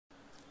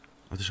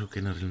Aber das schaut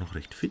generell noch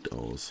recht fit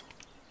aus.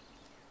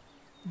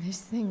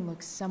 This thing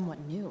looks somewhat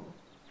new.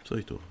 Sag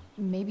ich doch.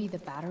 Maybe the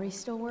battery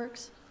still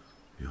works?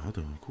 Ja,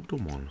 da, guck doch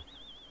mal.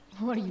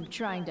 What are you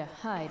trying to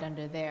hide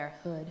under there,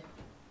 Hood?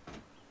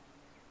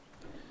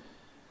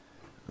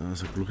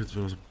 Also, ich brauche jetzt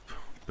mal so eine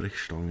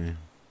Brechstange.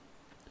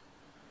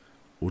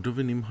 Oder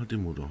wir nehmen halt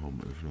den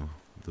Motorhaubenöffner.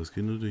 Das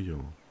geht natürlich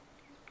auch.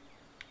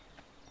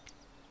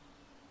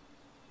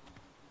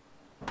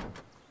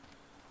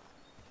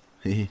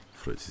 Hehe,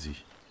 freut sie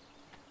sich.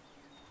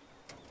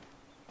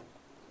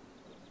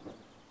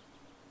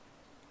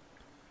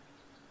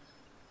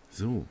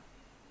 So.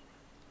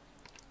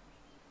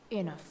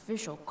 In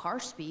official car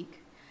speak,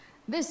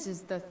 this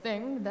is the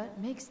thing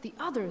that makes the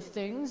other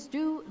things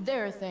do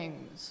their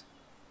things.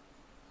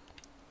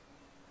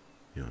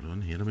 Ja,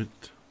 dann her damit.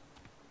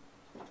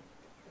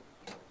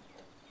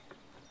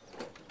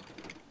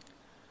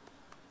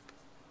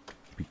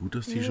 Wie gut,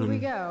 dass die Here we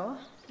schon go.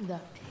 The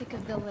pick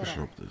of the litter.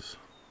 abgeschraubt ist.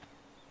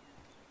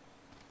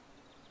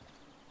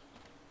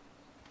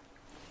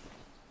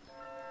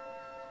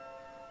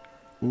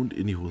 Und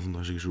in die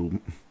Hosentasche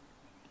geschoben.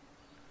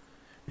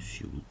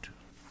 Sehr gut.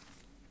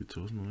 Gibt's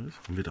was Neues?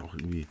 Haben wir da auch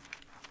irgendwie...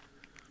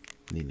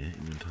 Nee, ne,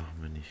 Inventar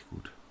haben wir nicht.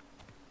 Gut.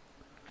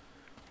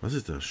 Was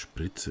ist das?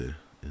 Spritze.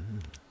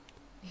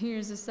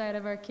 Here's a side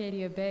of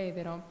Arcadia Bay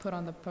they don't put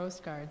on the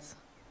postcards.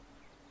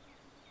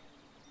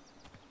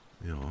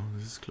 Ja,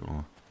 das ist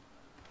klar.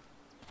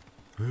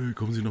 Hey,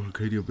 kommen Sie nach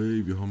Arcadia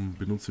Bay, wir haben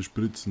benutzte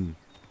Spritzen.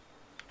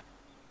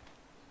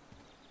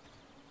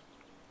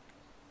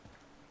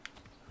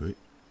 Hey.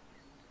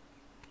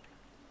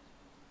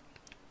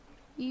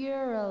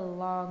 You're a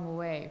long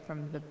way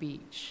from the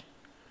beach.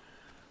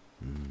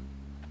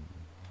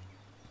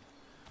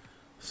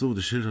 So,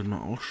 das Schild hatten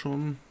wir auch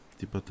schon.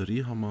 Die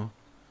Batterie haben wir.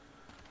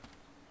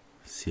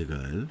 Sehr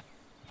geil.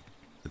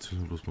 Jetzt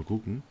müssen wir bloß mal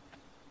gucken.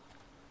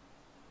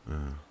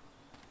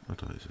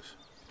 Da ist es.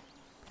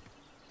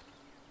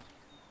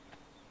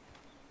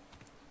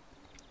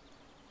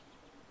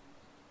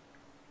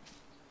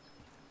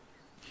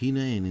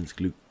 Hinein ins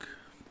Glück.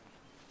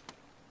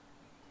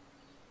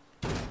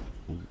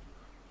 Oh.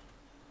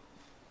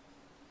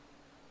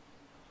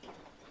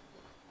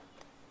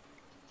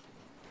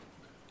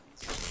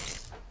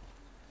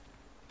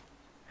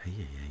 Hey,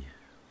 hey, hey.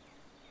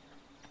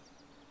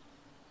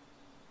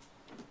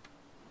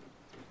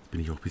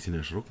 Bin ich auch ein bisschen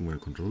erschrocken, weil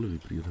der Controller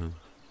vibriert hat.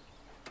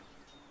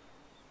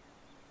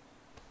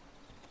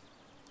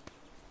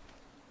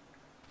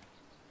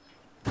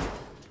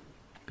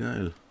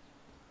 Geil.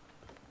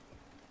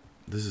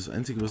 Das ist das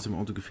Einzige, was dem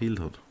Auto gefehlt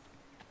hat.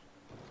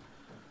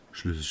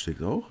 Schlüssel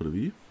steckt auch, oder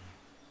wie?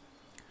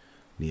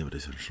 Nee, aber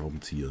das ist ein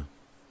Schraubenzieher.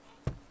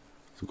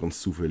 So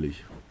ganz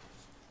zufällig.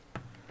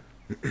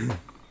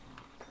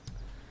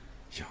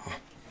 Ja.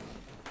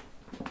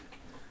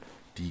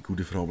 Die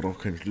gute Frau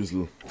braucht keinen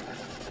Schlüssel.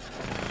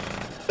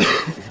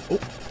 Oh,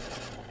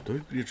 da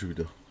vibriert schon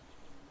wieder.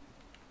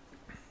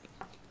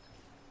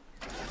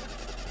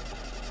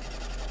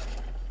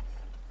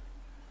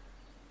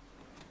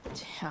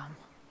 Damn.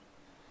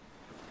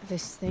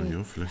 This thing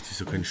Naja, vielleicht ist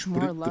ja kein needs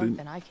more Sprit love drin.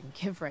 than I can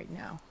give right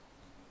now.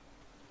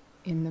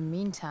 In the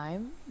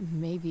meantime,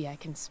 maybe I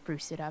can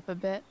spruce it up a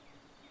bit.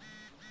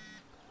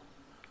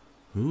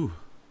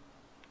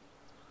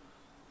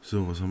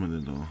 So, was haben wir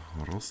denn da?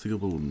 Rostiger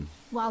Boden.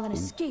 While an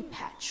escape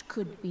hatch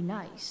could be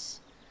nice,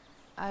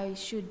 I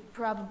should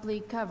probably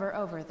cover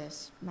over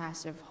this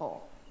massive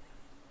hole.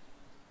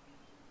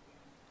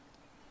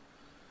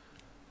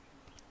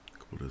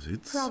 Cooler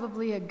Sitz.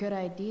 Probably a good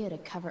idea to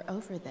cover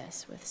over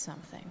this with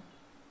something.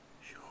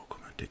 Ja,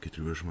 kann man Decke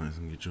drüber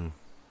schmeißen, geht schon.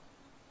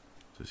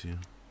 Das hier.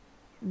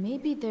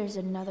 Maybe there's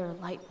another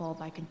light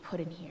bulb I can put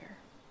in here.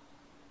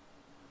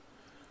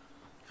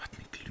 Was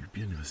mit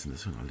Glühbirne? Was ist denn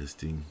das für ein altes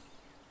Ding?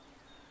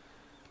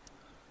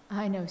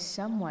 I know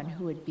someone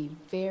who would be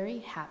very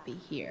happy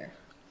here.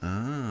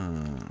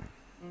 Ah.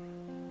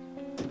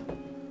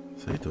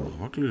 Sag ich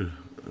doch,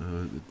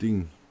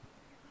 Ding.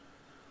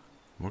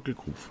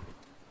 Wackelkopf.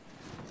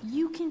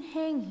 You can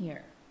hang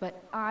here,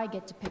 but I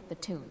get to pick the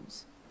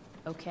tunes.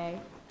 Okay?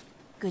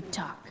 Good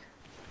talk.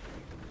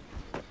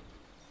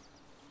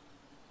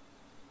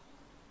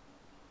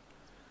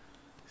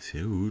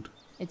 Sehr gut.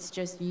 It's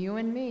just you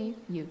and me,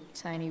 you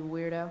tiny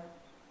weirdo.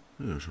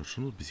 Ja, schaut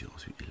schon ein bisschen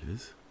aus wie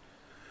Elvis.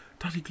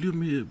 Da, die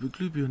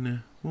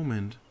Glühbirne.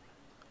 Moment.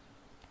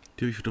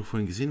 Die habe ich doch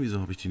vorhin gesehen. Wieso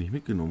habe ich die nicht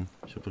mitgenommen?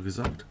 Ich habe doch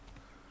gesagt.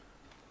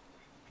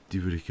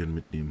 Die würde ich gerne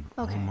mitnehmen.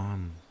 Okay. Oh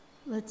Mann.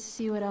 Let's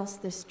see what else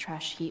this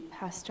trash heap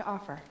has to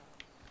offer.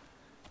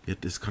 Ja,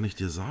 das kann ich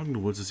dir sagen.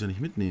 Du wolltest es ja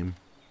nicht mitnehmen.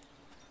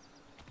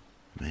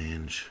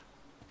 Mensch.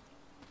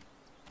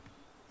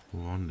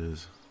 Wo war denn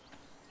das?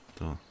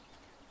 Da.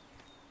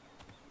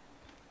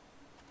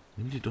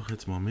 Nimm die doch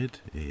jetzt mal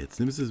mit. Ja, jetzt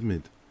nimmst du es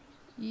mit.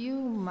 You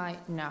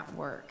might not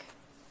work.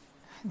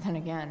 Then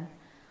again,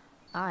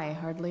 I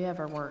hardly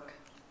ever work.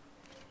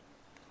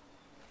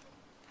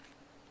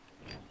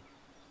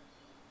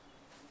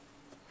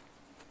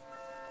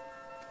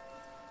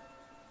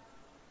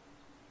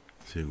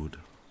 Sehr gut.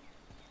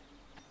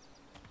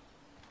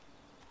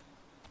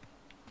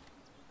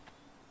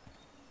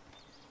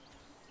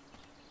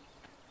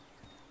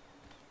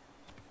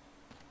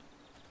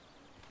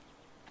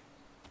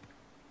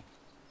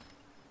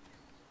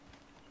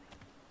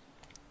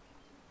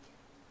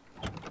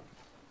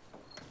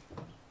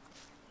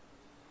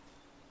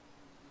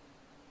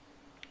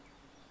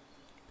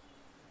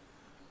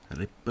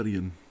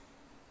 reparieren.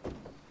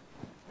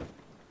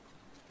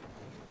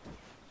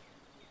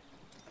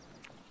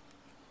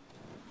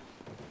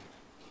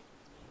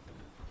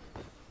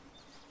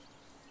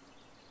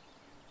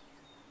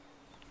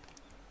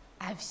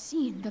 I've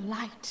seen the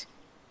light.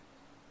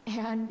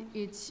 And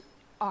it's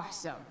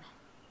awesome.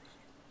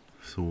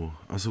 So,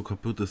 also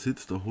kaputter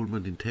Sitz, da holt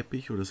man den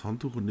Teppich oder das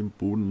Handtuch und den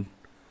Boden.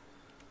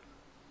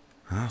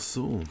 Ach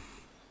so.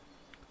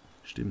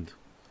 Stimmt.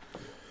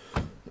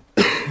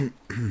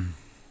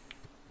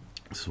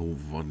 So,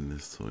 wo war denn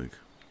das Zeug?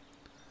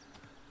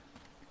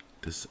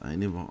 Das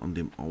eine war an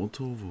dem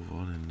Auto. Wo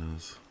war denn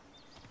das?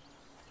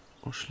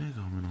 Oh,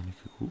 Schläger haben wir noch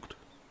nicht geguckt.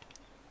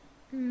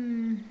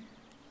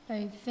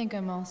 I think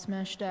I'm all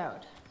smashed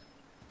out.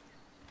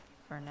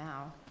 For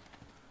now.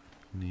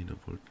 Nee, da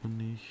wollte man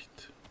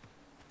nicht.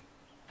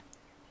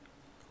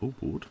 Oh,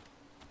 Boot.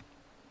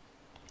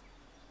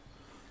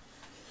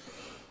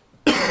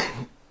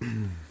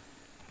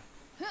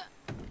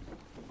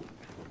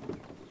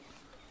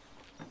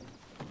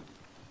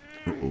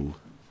 Oh, oh.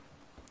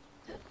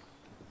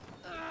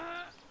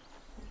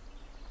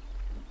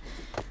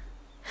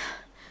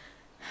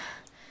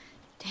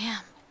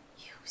 Damn,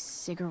 you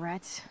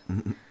cigarettes.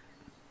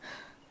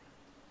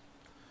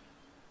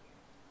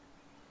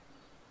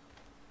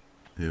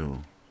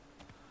 Ja.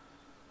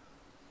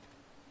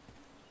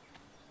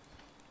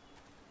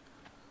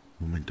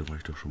 Moment, da war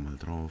ich doch schon mal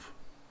drauf.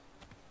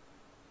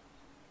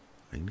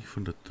 Eigentlich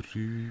von da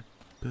drüben.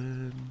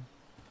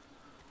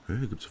 Hey,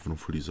 hier gibt es noch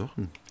voll die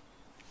Sachen.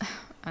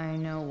 I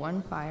know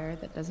one fire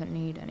that doesn't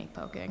need any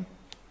poking.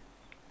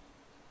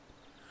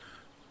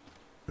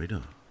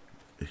 Weiter.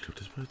 Ich glaube,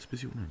 das war jetzt ein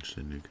bisschen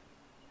unanständig.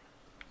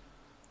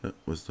 Ja,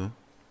 was ist da?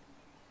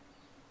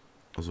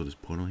 Also das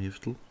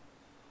Pornoheftel.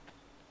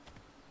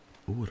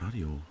 Oh,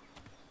 Radio.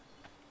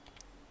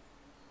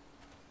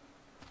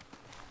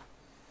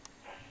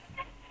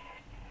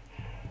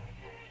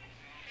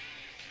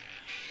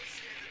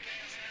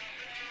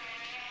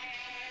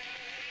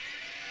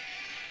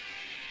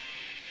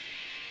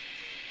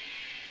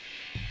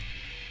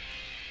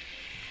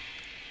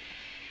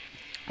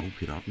 Oh,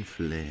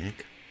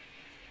 Piratenflag.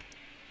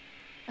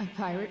 A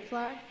pirate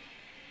flag?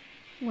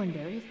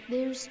 Wonder if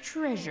there's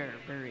treasure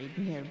buried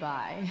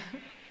nearby.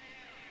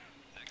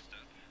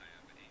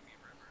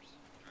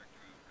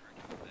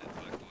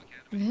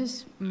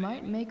 This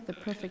might make the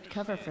perfect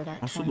cover for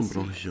that. Achso, dann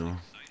brauche ich ja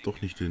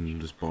doch nicht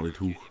das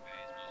Badetuch.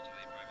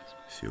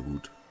 Sehr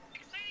gut.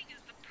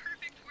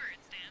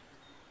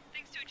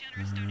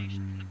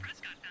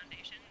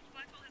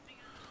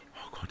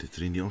 Oh Gott, jetzt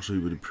reden die auch schon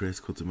über die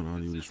Prescotts im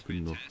Radio, das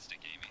spinnen doch.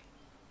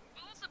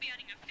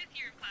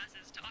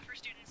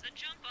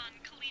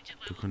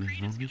 Da kann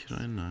ich noch nicht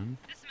rein, nein.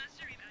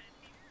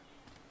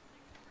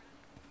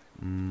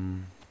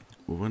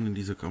 Wo war denn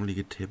dieser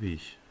gammelige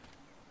Teppich?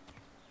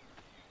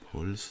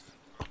 Polster.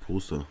 Ach,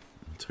 Poster.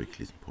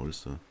 Zwecklesen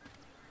Polster.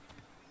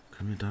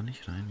 Können wir da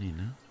nicht rein? Nee,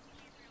 ne?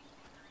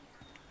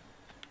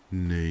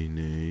 Nee,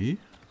 nee.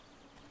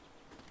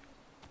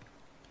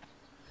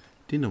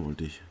 Den da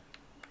wollte ich.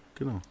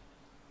 Genau.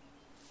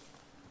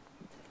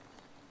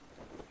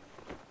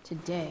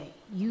 Today,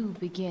 you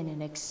begin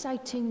an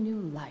exciting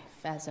new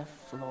life as a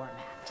floor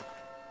mat.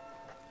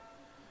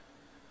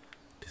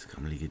 Das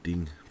gammelige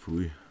Ding.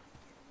 Pfui.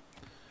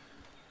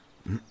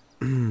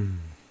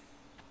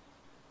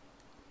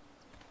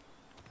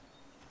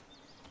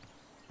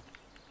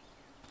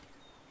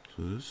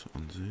 So, das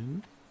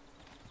ansehen.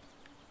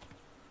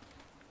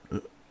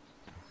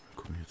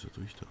 Komm ich jetzt da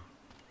durch da.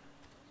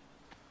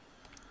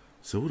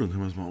 So, dann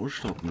können wir es mal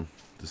ausstatten.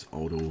 Das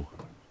Auto.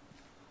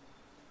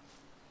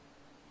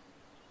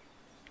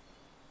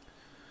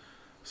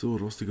 So,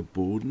 rostiger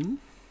Boden.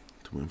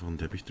 Tun wir einfach einen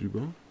Teppich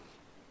drüber.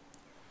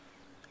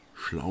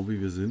 Schlau wie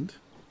wir sind.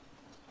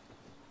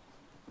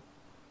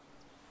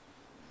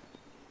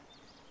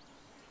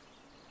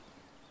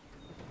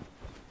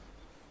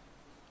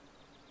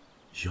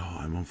 Ja,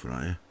 einmal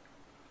frei.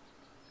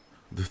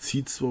 Da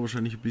zieht es zwar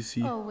wahrscheinlich ein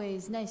bisschen.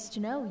 Always nice to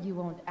know you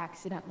won't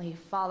accidentally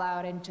fall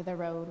out into the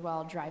road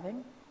while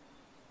driving.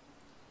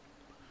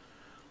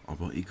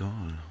 Aber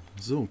egal.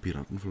 So,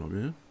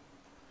 Piratenflagge.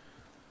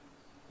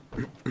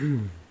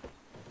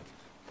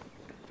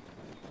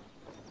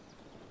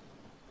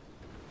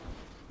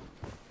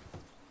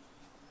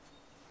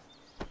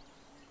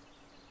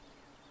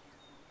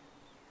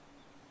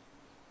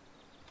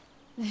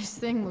 This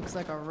thing looks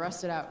like a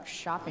rusted out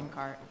shopping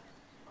cart.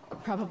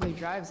 Probably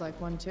drives like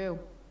one too.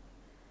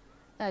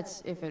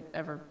 That's if it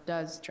ever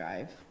does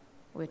drive,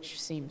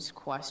 which seems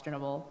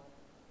questionable.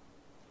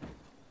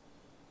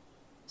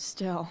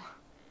 Still,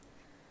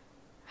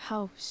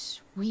 how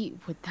sweet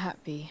would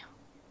that be?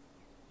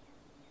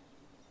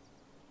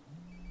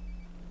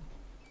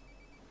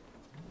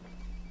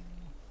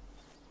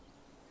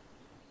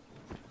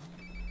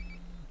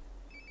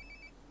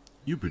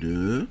 You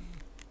bitte.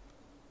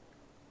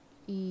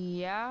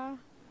 Yeah?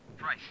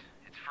 Bryce,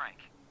 it's Frank.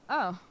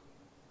 Oh.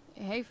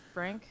 Hey,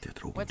 Frank. Der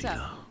What's Drogendealer.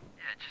 up?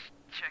 Yeah, just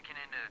checking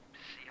in to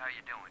see how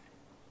you're doing.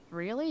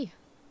 Really?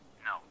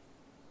 No.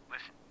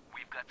 Listen,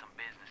 we've got some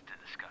business to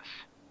discuss.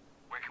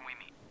 Where can we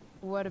meet?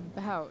 What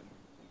about?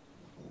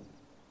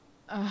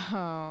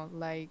 Oh,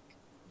 like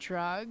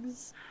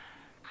drugs?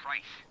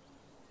 Price.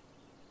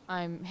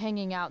 I'm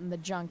hanging out in the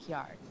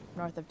junkyard,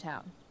 north of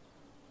town.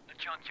 The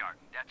junkyard.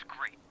 That's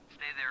great.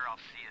 Stay there, I'll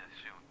see you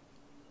soon.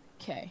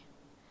 Okay.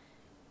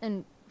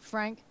 And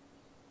Frank?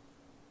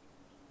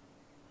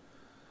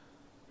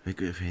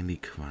 Wegwerf Handy,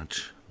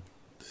 Quatsch.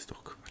 Das ist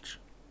doch Quatsch.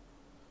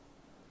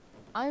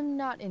 I'm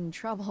not in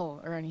trouble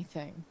or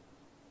anything,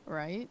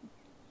 right?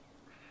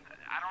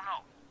 I don't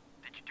know.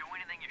 Did you do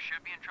anything you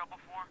should be in trouble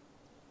for?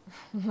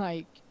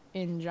 Like,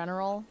 in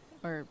general,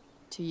 or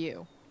to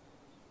you?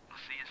 I'll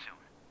see you soon.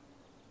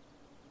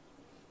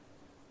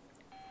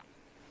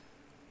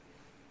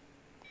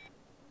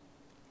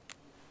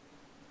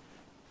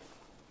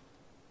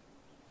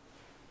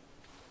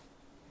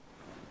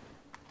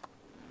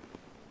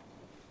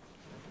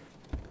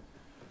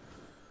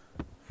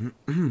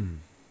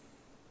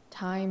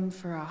 Time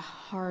for a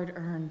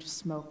hard-earned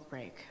smoke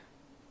break.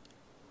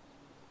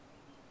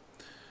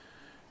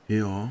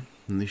 Ja,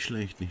 nicht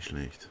schlecht, nicht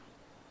schlecht.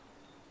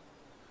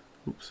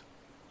 Ups.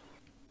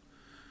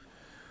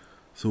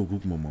 So,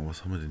 gucken wir mal,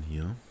 was haben wir denn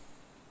hier?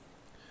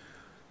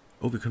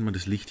 Oh, wir können mal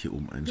das Licht hier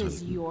oben Does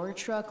einschalten. your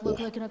truck look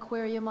Oh. like an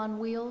aquarium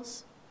on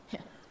wheels?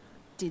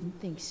 Didn't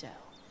think so.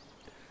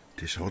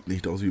 Das schaut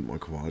nicht aus wie im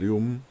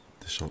Aquarium.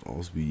 Das schaut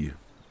aus wie...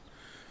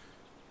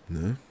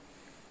 Ne?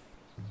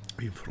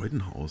 Wie im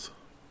Freudenhaus.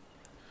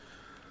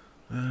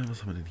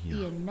 Was haben wir denn The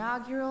hier?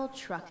 inaugural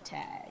truck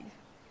tag.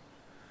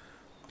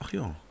 Ach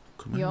ja,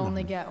 können wir You hier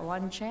only machen. get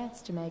one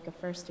chance to make a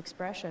first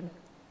expression.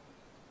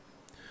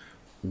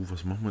 Oh,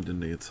 was machen wir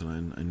denn da jetzt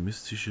rein? Ein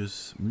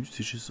mystisches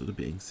oder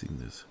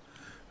beängstigendes?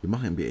 Wir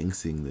machen ein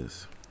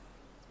beängstigendes.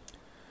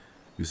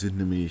 Wir sind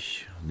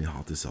nämlich eine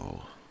harte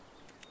Sau.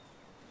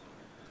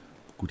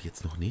 Gut,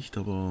 jetzt noch nicht,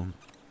 aber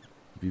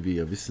wie wir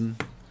ja wissen,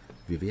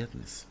 wir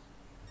werden es.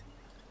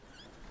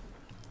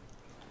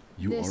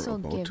 You This'll are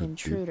about give to...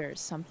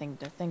 intruders something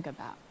to think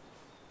about.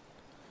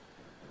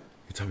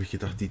 Jetzt habe ich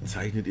gedacht, die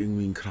zeichnet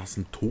irgendwie einen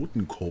krassen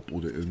Totenkopf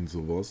oder irgend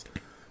sowas.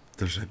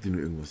 Dann schreibt die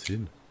nur irgendwas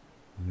hin.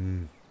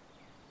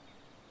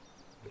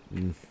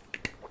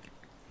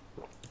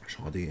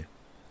 Schade.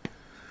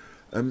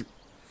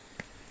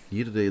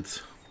 Jeder, der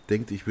jetzt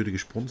denkt, ich würde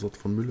gesponsert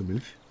von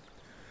Müllermilch,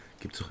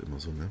 gibt's doch immer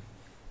so, ne?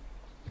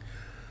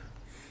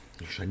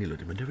 Da scheinen die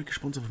Leute, wenn der wird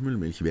gesponsert von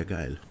Müllermilch, wäre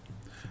geil.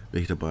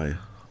 Wäre ich dabei.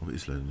 Aber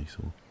ist leider nicht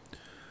so.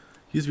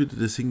 Hier ist wieder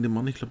der singende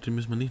Mann. Ich glaube, den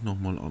müssen wir nicht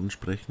nochmal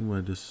ansprechen,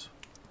 weil das...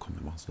 Komm,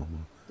 wir machen es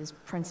nochmal. Does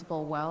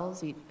Principal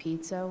Wells eat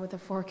pizza with a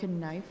fork and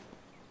knife?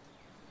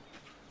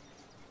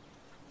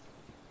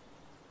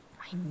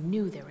 I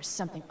knew there was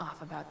something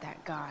off about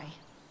that guy.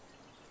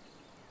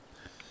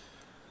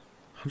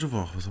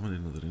 Handschuhfach, was haben wir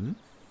denn da drin?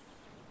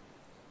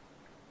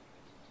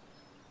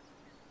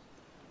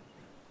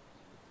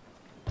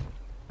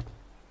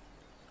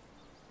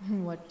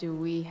 What do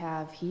we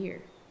have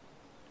here?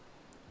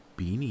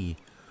 Beanie.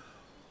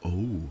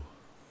 Oh.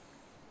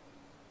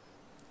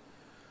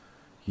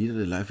 Jeder,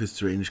 der Life is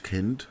Strange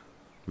kennt,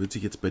 wird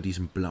sich jetzt bei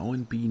diesem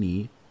blauen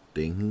Beanie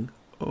denken,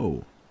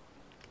 oh.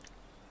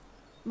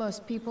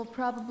 Most people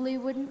probably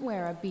wouldn't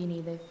wear a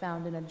beanie they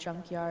found in a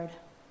junkyard.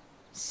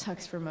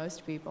 Sucks for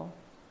most people.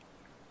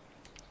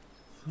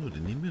 So,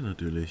 den nehmen wir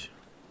natürlich.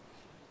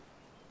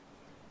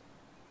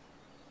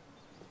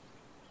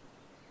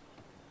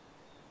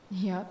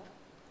 Yep.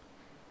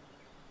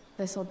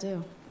 This'll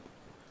do.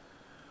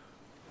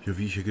 Ja,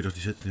 wie ich hier gedacht,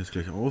 die setzen jetzt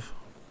gleich auf.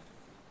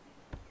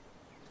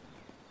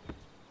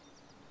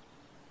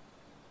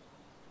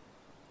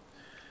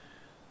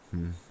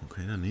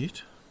 Okay, dann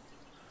nicht.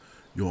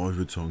 Ja, ich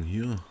würde sagen,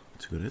 hier,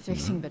 Zigaretten.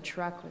 Fixing Ne? the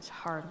truck was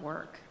hard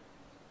work.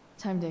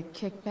 Time to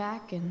kick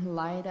back and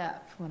light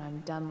up when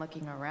I'm done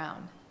looking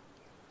around.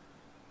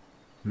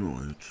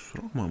 Ja, jetzt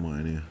rauchen wir mal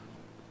eine.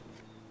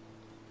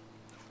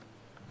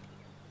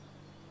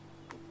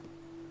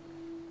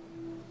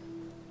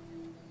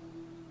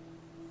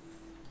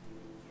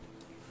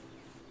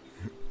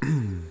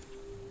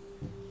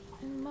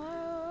 In my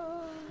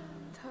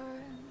own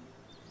time,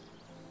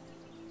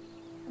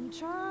 I'm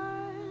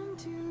trying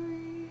to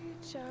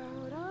reach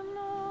out. I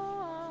know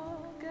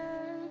I'll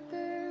get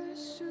there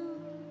soon.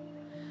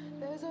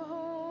 There's a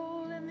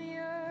hole in the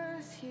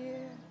earth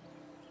here,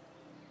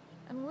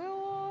 and we're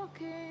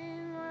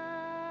walking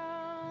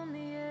around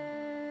the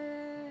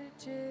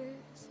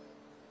edges.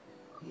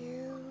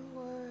 You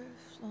were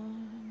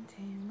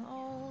flaunting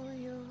all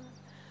your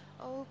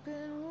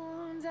open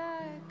wounds.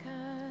 I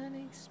can't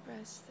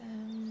express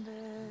them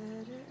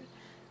better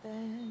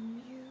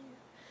than you.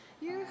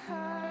 You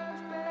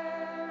have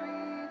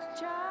buried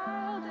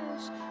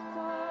childish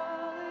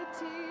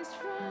qualities.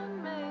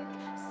 Friend, make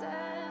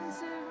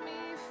sense of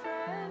me.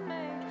 Friend,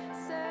 make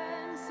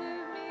sense of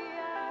me.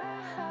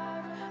 I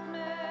have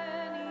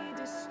many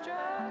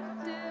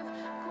destructive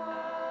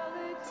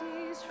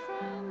qualities.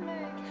 Friend,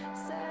 make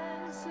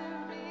sense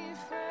of me.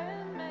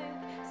 Friend,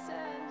 make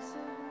sense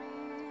of me.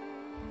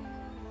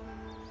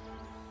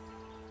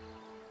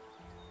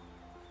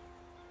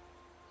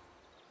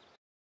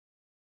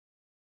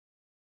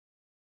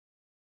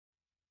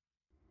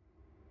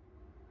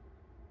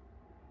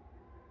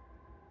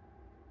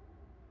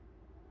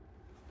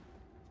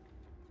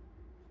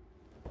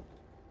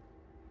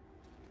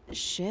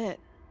 Shit.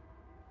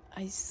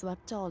 I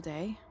slept all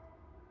day.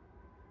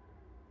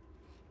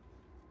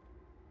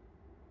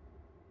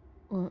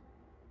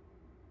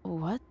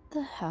 What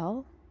the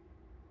hell?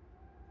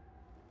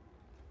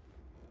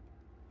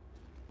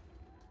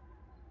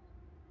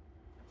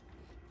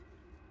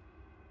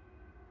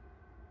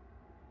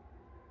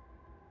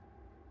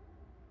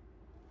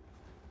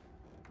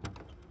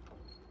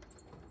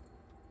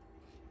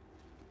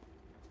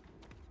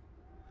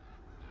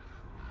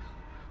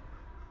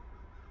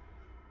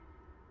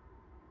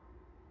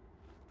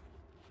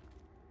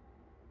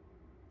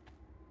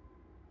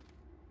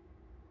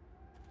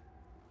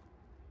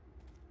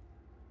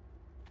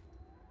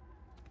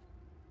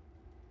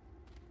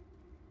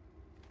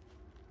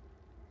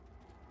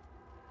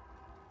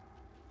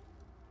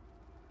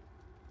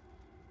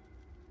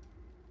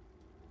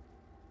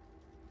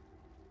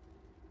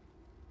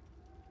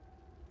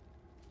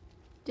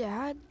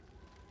 Dad?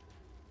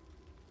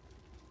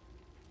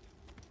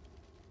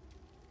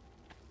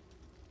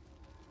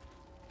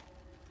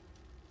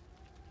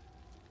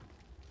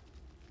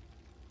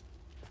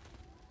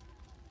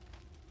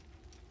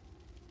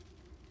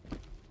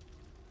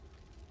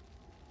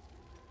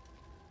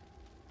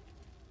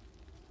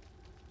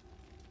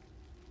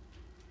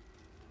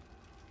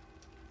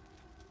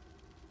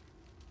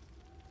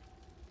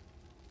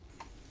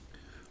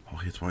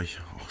 Ach, jetzt war ich.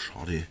 Ach,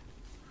 schade.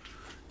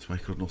 Jetzt war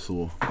ich gerade noch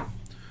so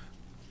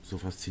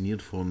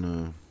fasziniert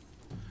von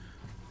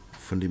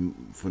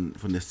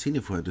der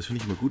Szene vorher. Das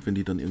finde ich immer gut, wenn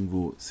die dann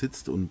irgendwo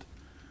sitzt und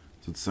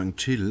sozusagen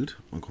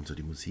chillt. Man kommt so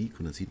die Musik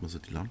und dann sieht man so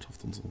die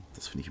Landschaft und so.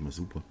 Das finde ich immer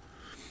super.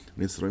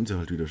 Und jetzt träumt sie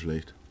halt wieder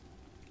schlecht.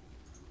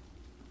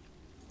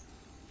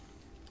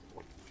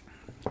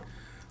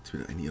 Das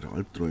wird eine ihrer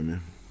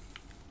Albträume.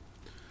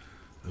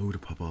 Oh, der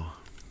Papa.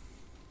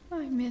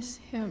 I miss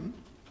him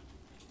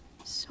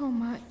so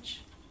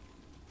much.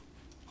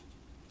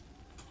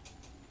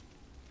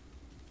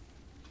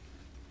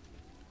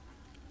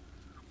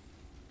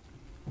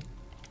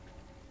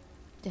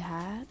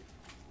 Dad?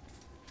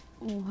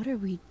 What are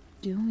we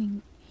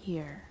doing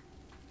here?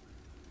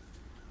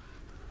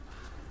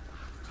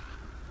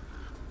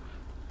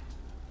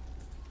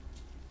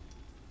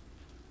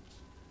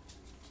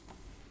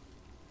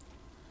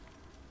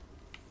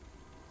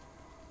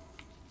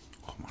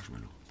 Ach,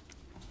 Marshmallow.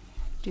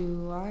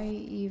 Do I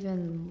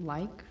even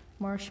like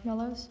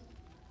marshmallows?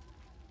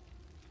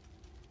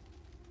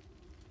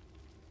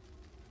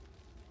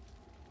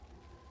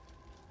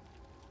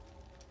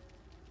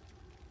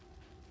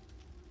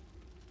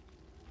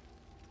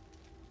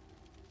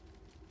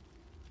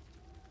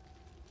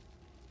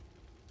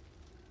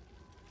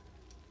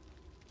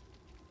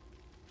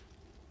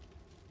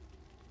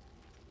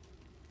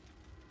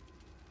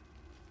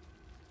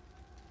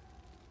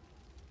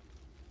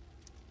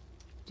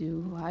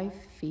 Do I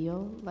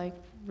feel like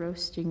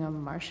roasting a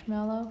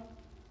marshmallow?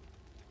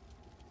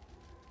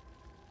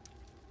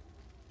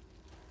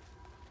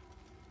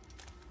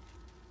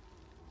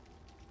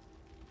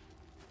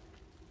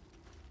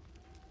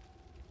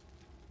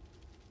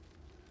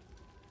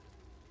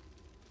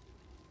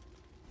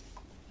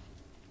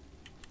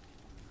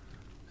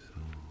 So.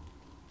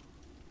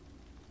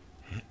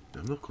 Hä?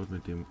 Wir haben doch gerade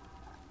mit dem.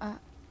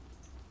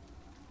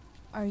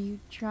 Are you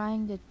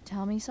trying to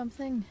tell me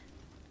something?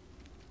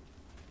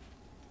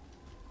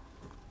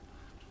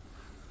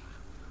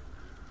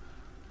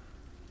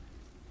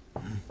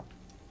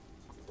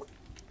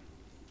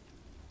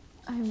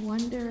 I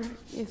wonder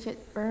if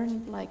it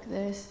burned like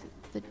this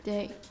the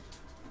day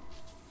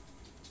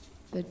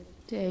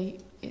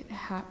it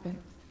happened.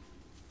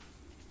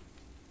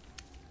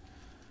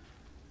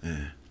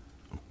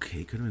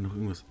 Okay, können wir noch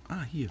irgendwas.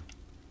 Ah, hier.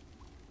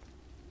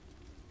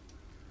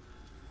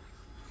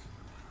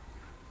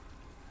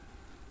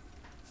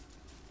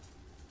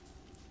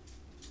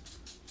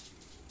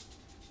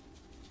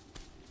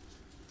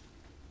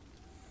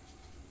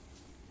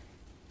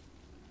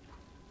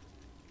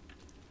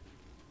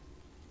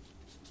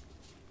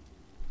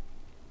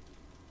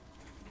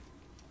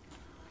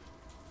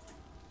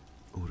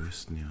 Oh,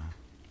 Rösten, ja.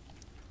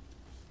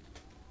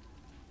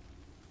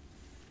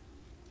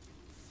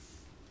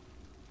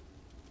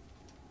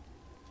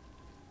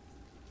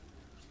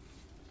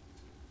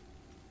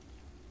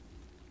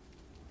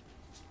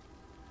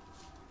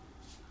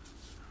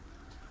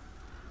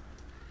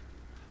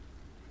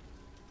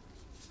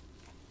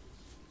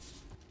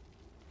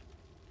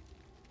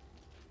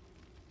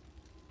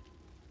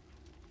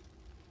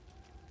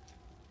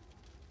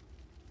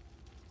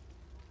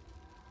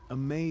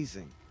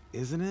 Amazing,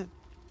 isn't it?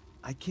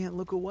 I can't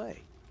look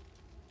away.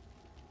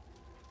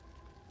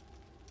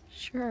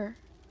 Sure.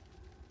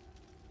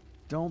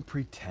 Don't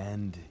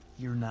pretend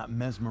you're not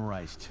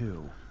mesmerized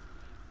too.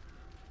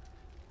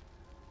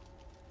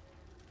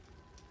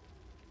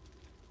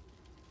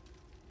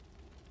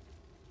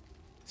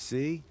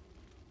 See?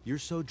 You're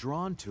so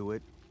drawn to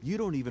it, you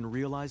don't even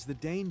realize the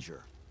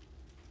danger.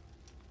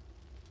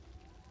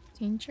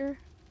 Danger?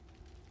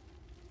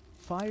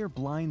 Fire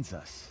blinds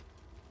us,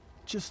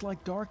 just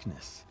like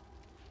darkness.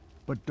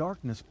 But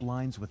darkness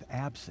blinds with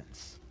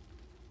absence,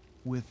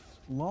 with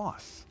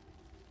loss.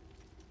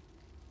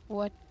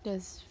 What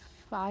does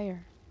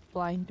fire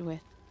blind with?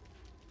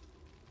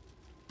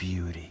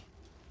 Beauty.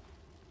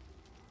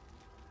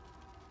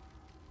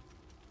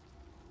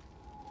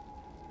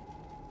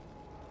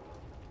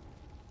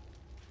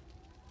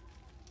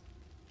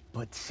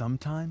 But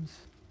sometimes,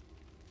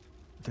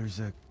 there's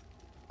a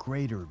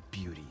greater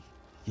beauty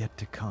yet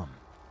to come.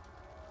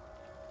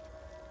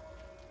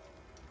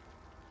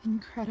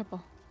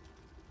 Incredible.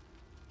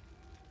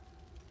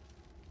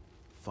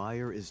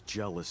 Fire is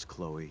jealous,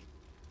 Chloe.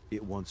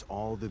 It wants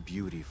all the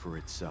beauty for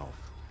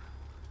itself.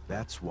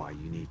 That's why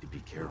you need to be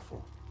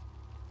careful.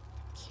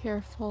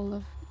 Careful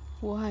of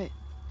what?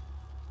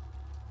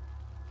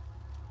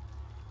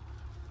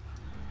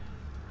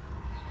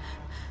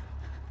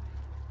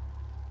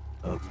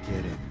 Of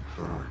getting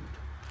burned.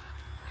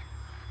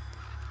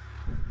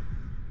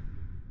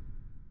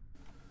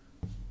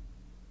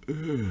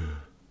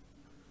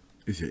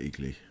 Ist ja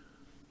eklig.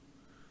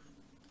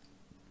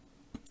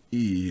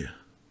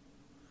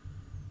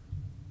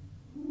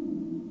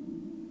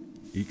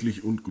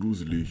 Eklig und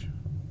gruselig.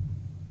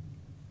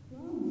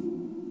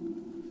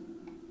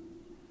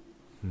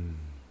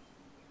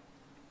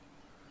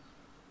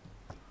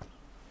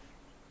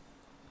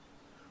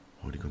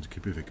 Oh, die ganze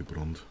Kippe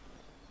weggebrannt.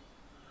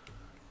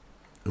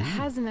 Oh.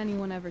 Hasn't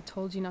anyone ever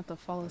told you not to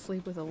fall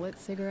asleep with a lit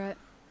cigarette?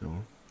 Ja,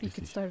 You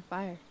could richtig. start a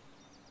fire.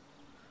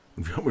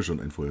 Und wir haben ja schon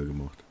ein Feuer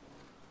gemacht.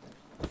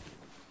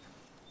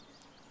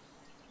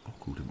 Auch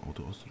gut im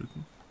Auto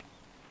ausdrücken.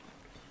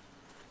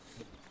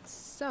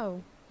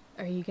 So,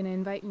 are you gonna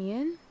invite me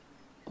in?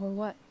 Or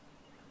what?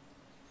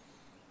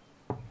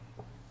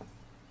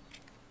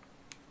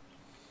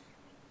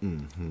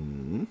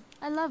 Mhm.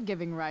 I love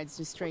giving rides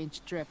to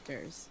strange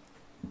drifters.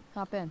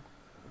 Hop in.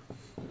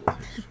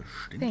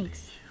 Selbstverständlich.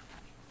 Thanks.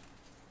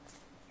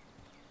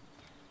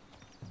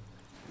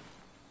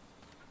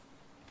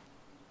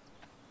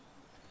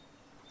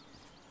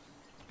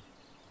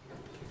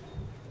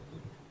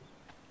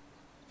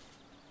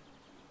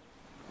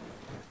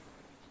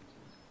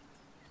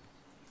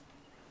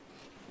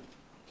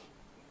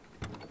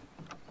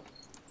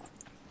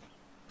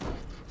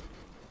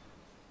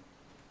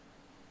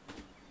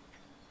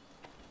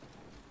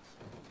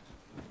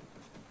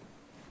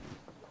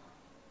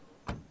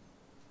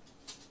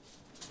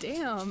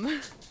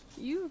 Damn,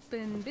 you've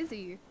been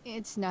busy.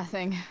 It's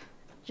nothing.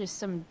 Just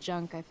some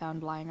junk I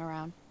found lying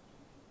around.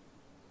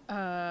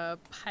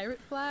 Pirate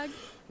flag?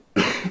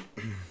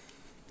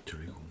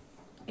 Entschuldigung.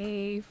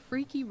 A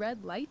freaky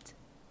red light?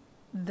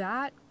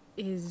 That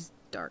is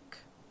dark.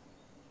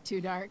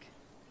 Too dark?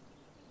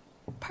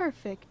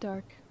 Perfect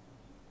dark.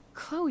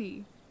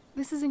 Chloe,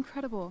 this is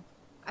incredible.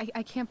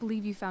 I can't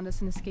believe you found us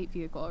an escape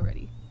vehicle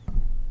already.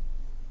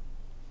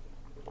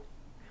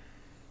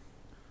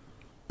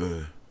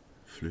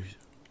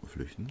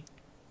 Flüchten?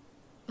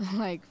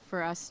 Like,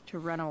 for us to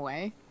run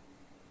away?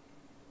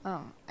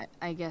 Oh,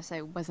 I guess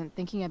I wasn't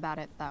thinking about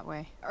it that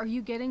way. Are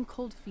you getting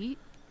cold feet?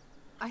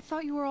 I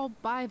thought you were all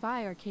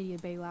bye-bye Arcadia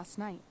Bay last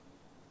night.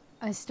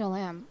 I still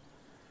am,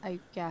 I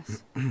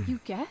guess.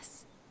 You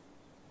guess?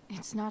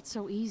 It's not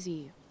so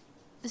easy.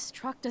 This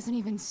truck doesn't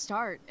even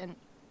start, and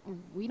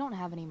we don't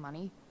have any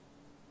money.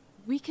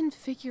 We can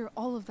figure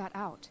all of that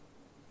out.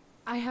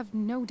 I have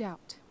no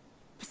doubt.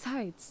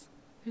 Besides,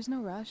 there's no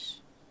rush.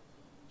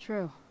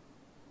 True.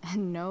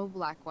 And no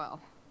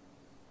Blackwell.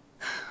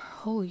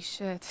 Holy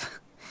shit.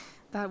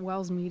 That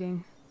Wells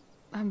meeting.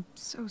 I'm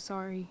so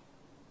sorry.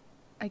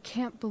 I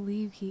can't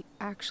believe he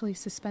actually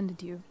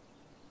suspended you.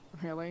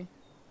 Really?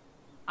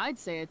 I'd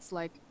say it's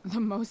like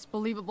the most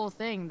believable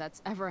thing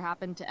that's ever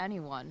happened to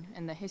anyone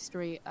in the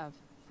history of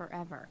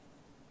forever.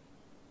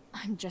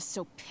 I'm just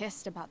so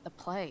pissed about the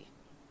play.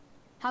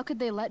 How could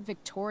they let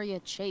Victoria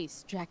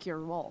Chase jack your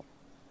role?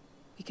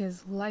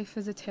 Because life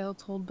is a tale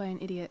told by an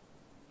idiot,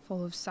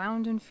 full of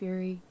sound and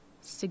fury,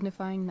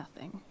 signifying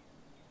nothing.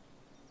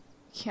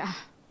 Yeah,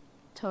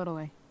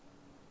 totally.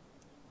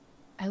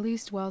 At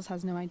least Wells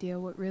has no idea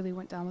what really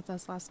went down with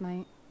us last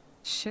night.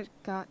 Shit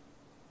got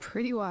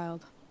pretty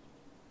wild.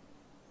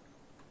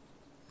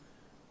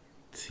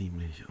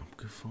 Ziemlich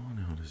abgefahren,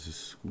 ja, das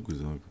ist gut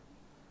gesagt.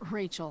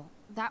 Rachel,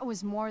 that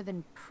was more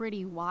than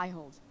pretty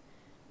wild.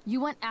 You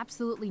went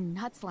absolutely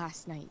nuts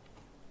last night.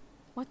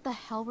 What the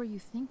hell were you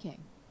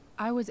thinking?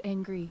 I was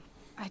angry.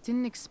 I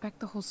didn't expect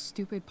the whole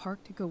stupid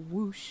park to go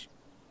whoosh.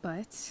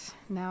 But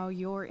now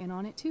you're in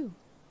on it too.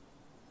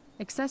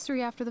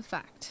 Accessory after the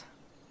fact.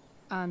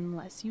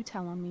 Unless you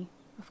tell on me,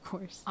 of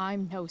course.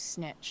 I'm no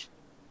snitch.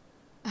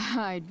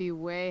 I'd be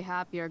way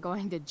happier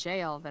going to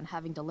jail than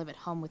having to live at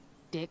home with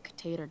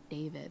Dictator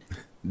David.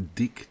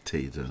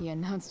 Dictator. He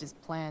announced his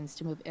plans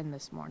to move in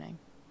this morning.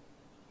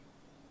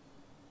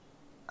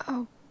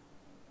 Oh,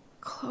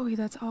 Chloe,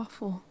 that's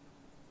awful.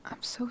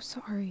 I'm so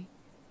sorry.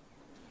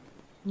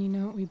 You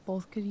know what we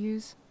both could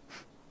use?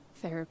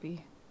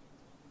 Therapy.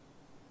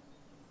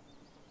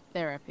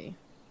 Therapy.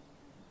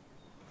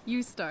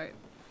 You start.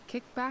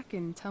 Kick back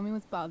and tell me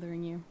what's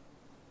bothering you.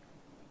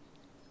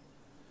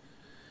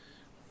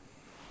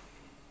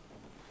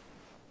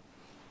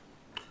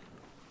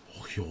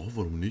 Ach ja,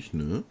 warum nicht,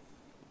 ne?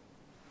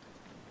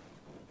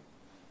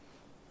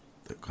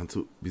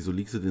 Wieso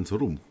liegst du denn so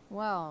rum?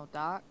 Well,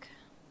 Doc.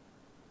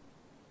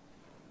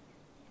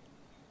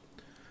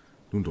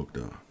 Nun,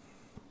 Doktor.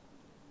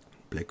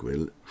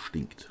 Blackwell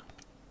stinkt.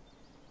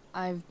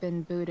 I've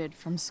been booted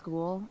from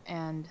school,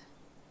 and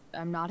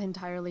I'm not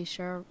entirely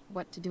sure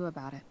what to do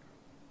about it.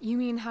 You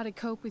mean how to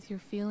cope with your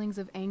feelings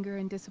of anger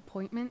and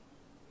disappointment?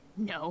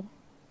 No.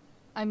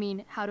 I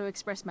mean, how to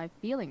express my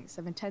feelings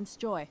of intense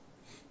joy.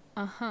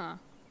 Uh-huh.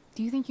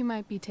 Do you think you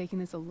might be taking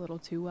this a little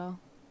too well?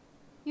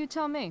 You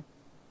tell me.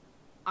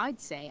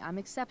 I'd say I'm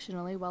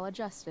exceptionally well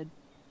adjusted.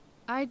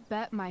 I'd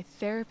bet my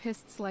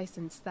therapist's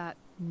license that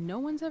no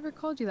one's ever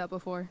called you that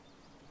before.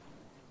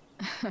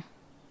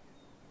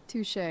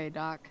 Touché,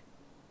 Doc.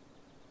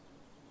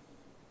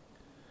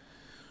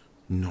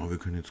 Na, wir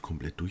können jetzt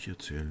komplett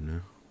durcherzählen,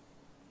 ne?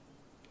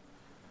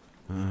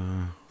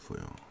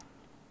 Feuer.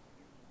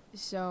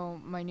 So,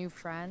 my new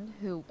friend,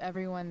 who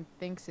everyone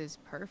thinks is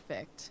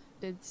perfect,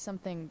 did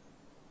something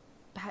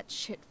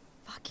batshit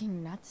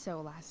fucking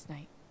nutso last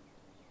night.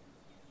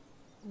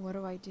 What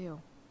do I do?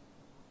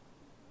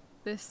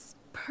 This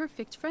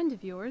perfect friend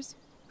of yours,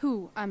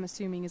 who I'm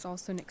assuming is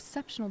also an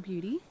exceptional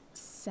beauty,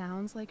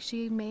 sounds like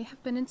she may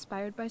have been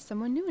inspired by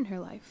someone new in her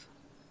life.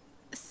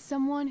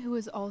 Someone who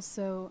is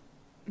also,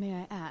 may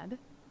I add,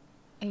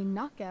 a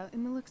knockout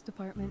in the looks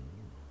department.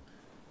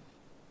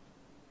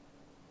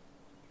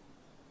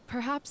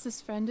 Perhaps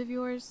this friend of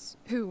yours,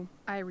 who,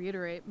 I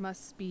reiterate,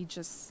 must be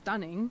just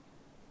stunning,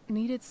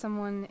 needed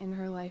someone in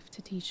her life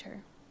to teach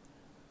her.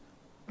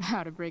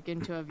 How to break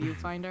into a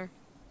viewfinder?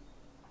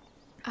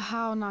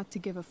 How not to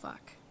give a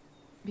fuck.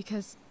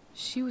 Because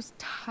she was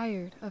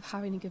tired of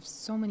having to give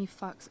so many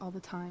fucks all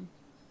the time.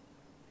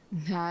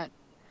 That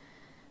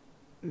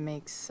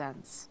makes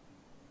sense.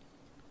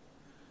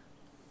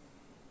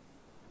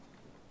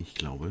 Ich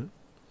glaube,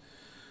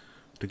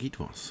 da geht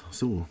was.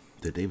 So,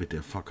 der David,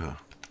 der Fucker.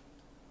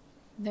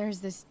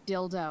 There's this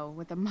dildo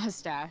with a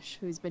mustache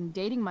who's been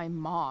dating my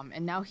mom,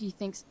 and now he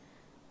thinks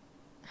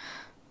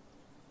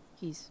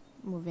he's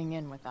moving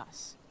in with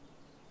us.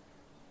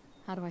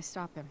 How do I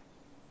stop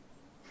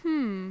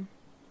him?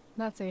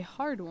 That's a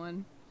hard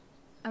one.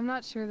 I'm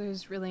not sure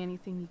there's really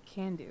anything you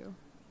can do.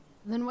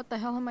 Then what the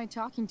hell am I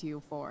talking to you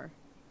for?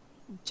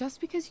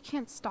 Just because you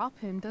can't stop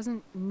him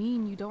doesn't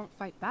mean you don't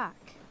fight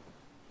back.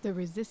 The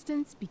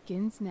resistance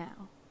begins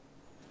now.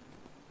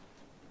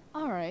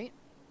 Alright.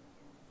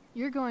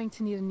 You're going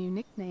to need a new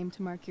nickname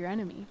to mark your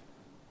enemy.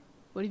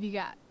 What have you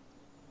got?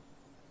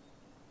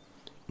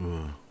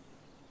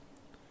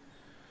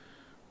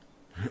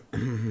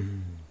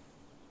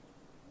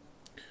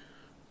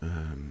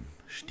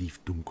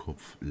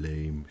 Stiefdummkopf,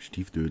 lame,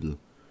 Stiefdödel.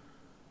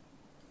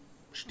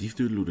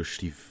 Stiefdödel oder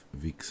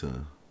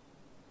Stiefwichser?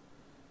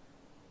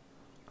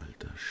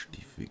 Alter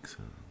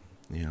Stiefwichser.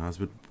 Ja, es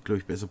wird, glaube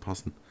ich, besser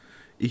passen.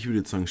 Ich würde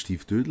jetzt sagen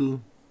Stiefdödel.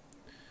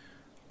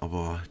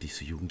 Aber die ist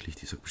so jugendlich,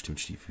 die sagt bestimmt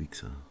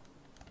Stiefwichser.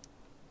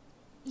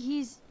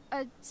 He's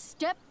a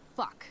step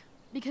fuck.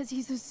 Because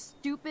he's a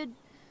stupid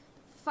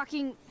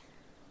fucking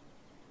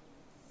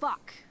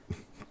fuck.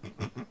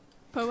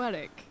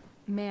 Poetic.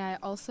 May I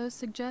also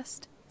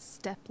suggest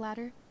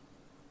stepladder?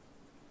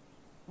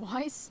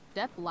 Why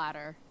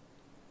stepladder?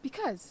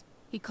 Because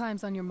he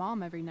climbs on your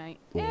mom every night.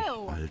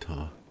 Oh,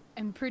 Alter.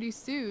 And pretty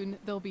soon,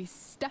 they'll be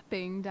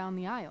stepping down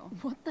the aisle.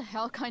 What the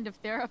hell kind of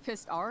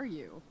therapist are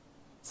you?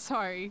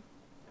 Sorry.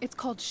 It's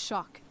called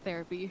shock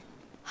therapy.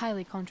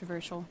 Highly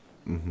controversial.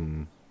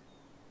 Mhm.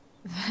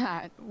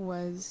 That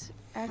was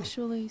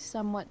actually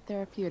somewhat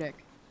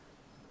therapeutic.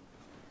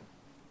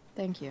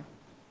 Thank you.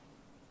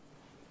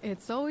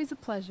 It's always a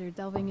pleasure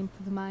delving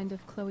into the mind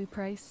of Chloe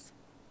Price.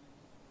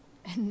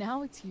 And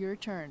now it's your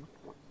turn.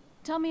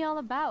 Tell me all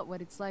about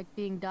what it's like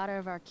being daughter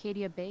of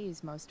Arcadia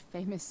Bay's most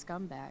famous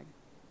scumbag.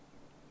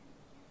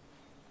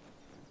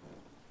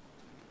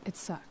 It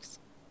sucks.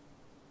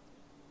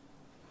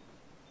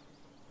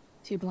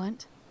 Too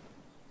blunt?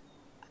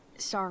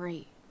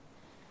 Sorry.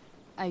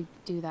 I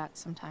do that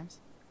sometimes.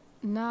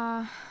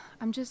 Nah,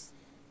 I'm just...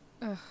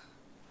 I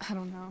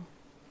don't know.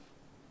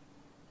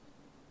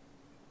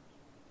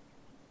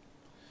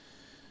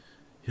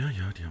 Ja,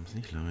 die haben es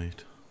nicht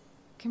leicht.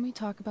 Can we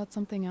talk about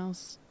something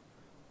else?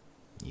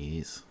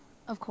 Yes.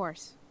 Of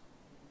course.